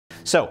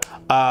So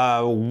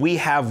we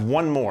have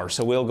one more.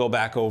 So we'll go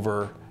back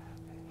over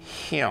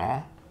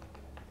here.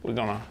 We're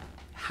gonna,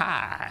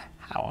 hi,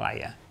 how are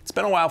you? It's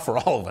been a while for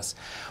all of us.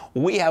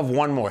 We have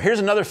one more. Here's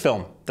another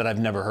film that I've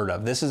never heard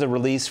of. This is a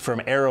release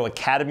from Arrow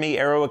Academy.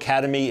 Arrow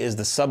Academy is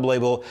the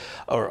sub-label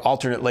or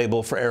alternate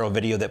label for Arrow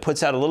Video that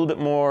puts out a little bit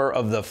more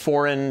of the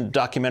foreign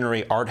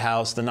documentary art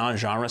house, the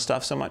non-genre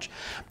stuff so much.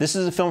 This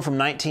is a film from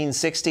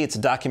 1960. It's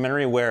a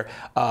documentary where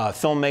a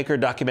filmmaker,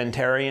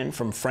 documentarian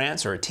from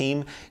France, or a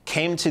team,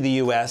 came to the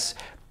US,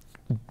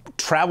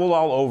 traveled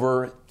all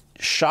over,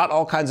 shot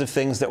all kinds of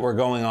things that were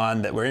going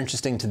on that were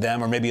interesting to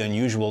them or maybe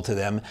unusual to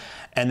them.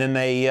 And then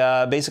they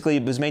basically,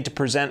 it was made to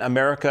present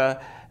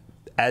America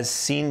as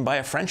seen by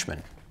a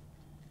Frenchman.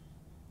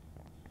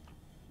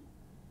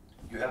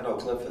 You have no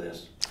clip for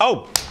this.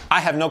 Oh, I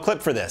have no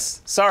clip for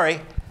this.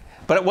 Sorry.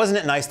 But wasn't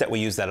it nice that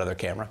we used that other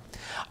camera?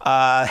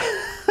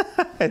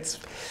 It's...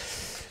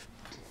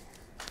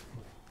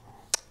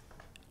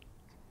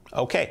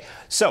 Okay,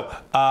 so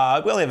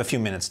we only have a few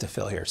minutes to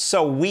fill here.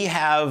 So we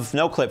have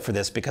no clip for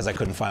this because I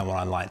couldn't find one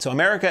online. So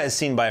America as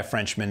Seen by a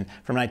Frenchman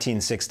from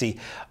 1960.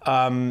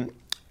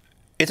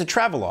 It's a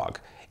travelogue.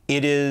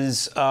 It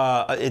is,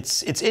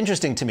 it's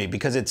interesting to me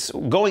because it's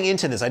going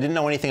into this, I didn't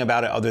know anything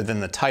about it other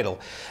than the title.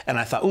 And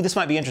I thought, oh, this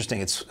might be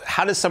interesting. It's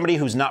how does somebody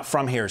who's not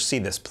from here see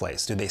this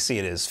place? Do they see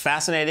it as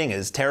fascinating,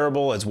 as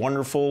terrible, as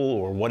wonderful,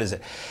 or what is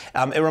it?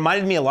 It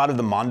reminded me a lot of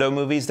the Mondo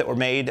movies that were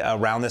made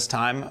around this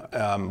time,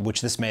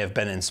 which this may have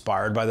been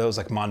inspired by those,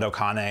 like Mondo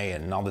Cane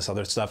and all this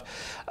other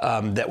stuff,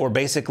 that were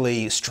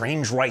basically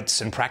strange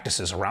rites and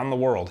practices around the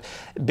world.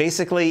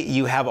 Basically,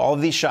 you have all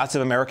of these shots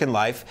of American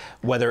life,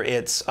 whether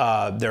it's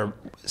their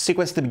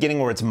sequence at the beginning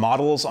where it's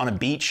models on a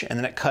beach, and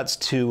then it cuts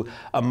to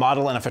a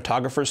model in a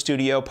photographer's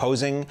studio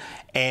posing,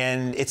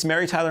 and it's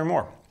Mary Tyler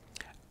Moore.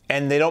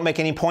 And they don't make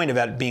any point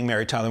about it being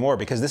Mary Tyler Moore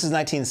because this is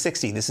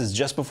 1960. This is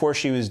just before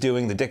she was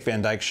doing the Dick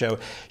Van Dyke Show.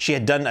 She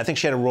had done, I think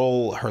she had a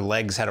role, her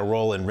legs had a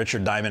role in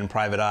Richard Diamond,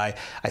 Private Eye,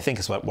 I think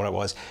is what it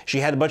was. She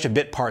had a bunch of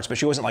bit parts, but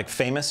she wasn't like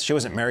famous. She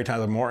wasn't Mary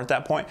Tyler Moore at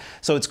that point.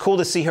 So it's cool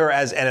to see her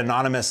as an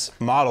anonymous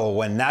model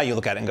when now you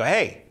look at it and go,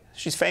 hey,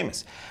 she's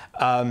famous.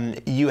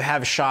 You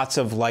have shots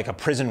of like a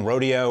prison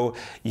rodeo.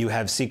 You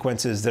have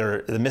sequences that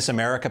are the Miss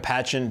America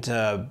pageant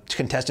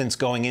contestants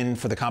going in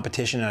for the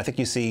competition. And I think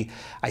you see,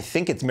 I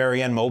think it's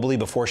Marianne Mobley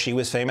before she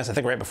was famous. I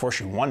think right before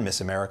she won Miss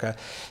America.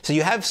 So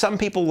you have some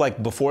people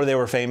like before they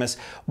were famous,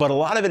 but a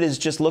lot of it is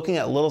just looking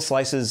at little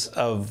slices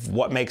of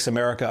what makes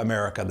America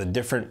America. The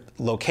different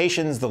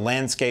locations, the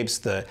landscapes,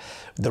 the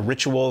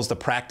rituals, the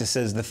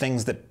practices, the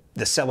things that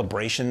the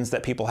celebrations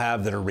that people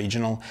have that are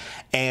regional,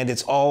 and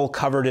it's all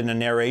covered in a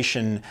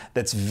narration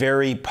that's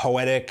very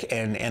poetic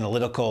and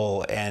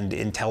analytical and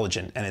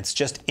intelligent, and it's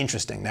just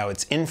interesting. Now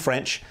it's in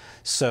French,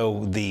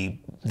 so the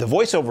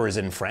voiceover is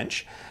in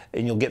French,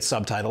 and you'll get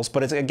subtitles,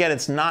 but it's, again,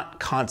 it's not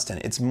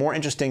constant. It's more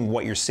interesting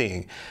what you're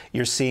seeing.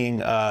 You're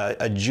seeing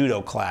a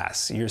judo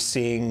class. You're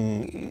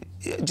seeing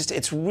just,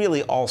 it's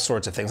really all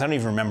sorts of things. I don't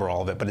even remember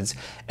all of it, but it's,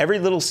 every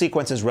little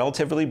sequence is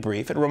relatively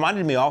brief. It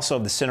reminded me also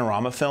of the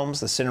Cinerama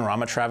films, the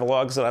Cinerama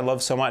travelogues that I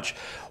love so much,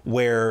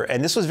 where,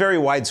 and this was very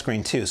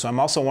widescreen too, so I'm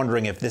also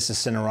wondering if this is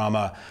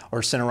Cinerama or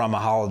Cinerama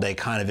Holiday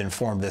kind of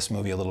informed this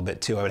movie a little bit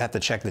too. I would have to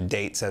check the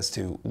dates as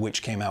to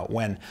which came out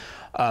when.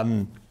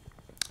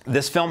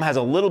 This film has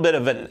a little bit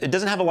of it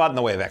doesn't have a lot in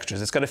the way of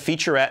extras. It's got a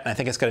featurette, and I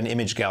think it's got an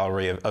image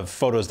gallery of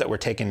photos that were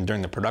taken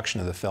during the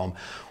production of the film.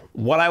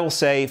 What I will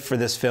say for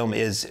this film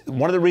is,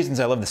 one of the reasons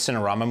I love the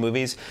Cinerama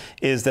movies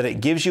is that it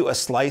gives you a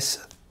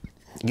slice,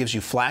 it gives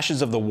you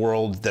flashes of the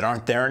world that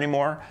aren't there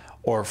anymore,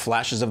 or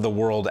flashes of the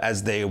world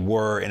as they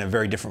were in a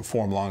very different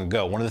form long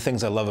ago. One of the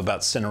things I love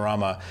about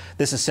Cinerama,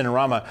 this is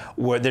Cinerama,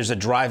 where there's a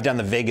drive down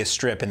the Vegas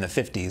Strip in the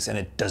 50s, and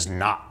it does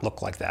not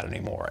look like that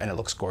anymore, and it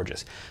looks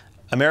gorgeous.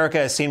 America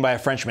as Seen by a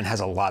Frenchman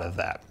has a lot of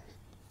that.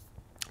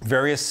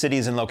 Various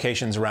cities and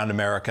locations around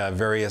America,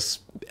 various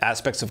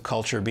aspects of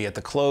culture, be it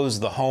the clothes,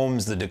 the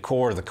homes, the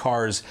decor, the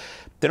cars,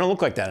 they don't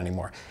look like that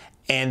anymore.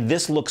 And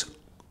this looks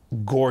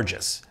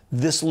gorgeous.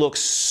 This looks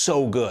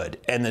so good,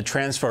 and the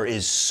transfer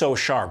is so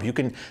sharp. You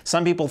can,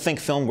 some people think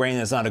film grain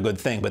is not a good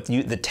thing, but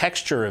the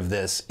texture of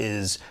this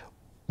is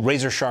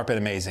razor sharp and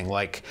amazing.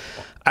 Like,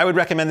 I would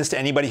recommend this to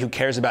anybody who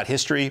cares about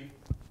history,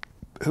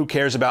 who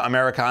cares about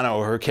Americana,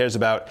 or who cares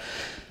about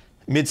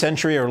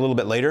mid-century or a little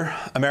bit later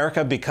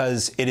America,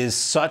 because it is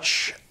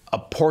such a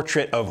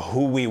portrait of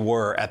who we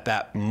were at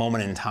that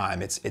moment in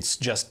time. It's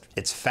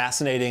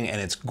fascinating, and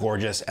it's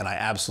gorgeous, and I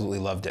absolutely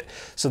loved it.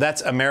 So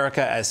that's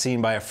America as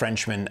Seen by a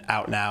Frenchman,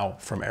 out now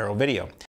from Arrow Video.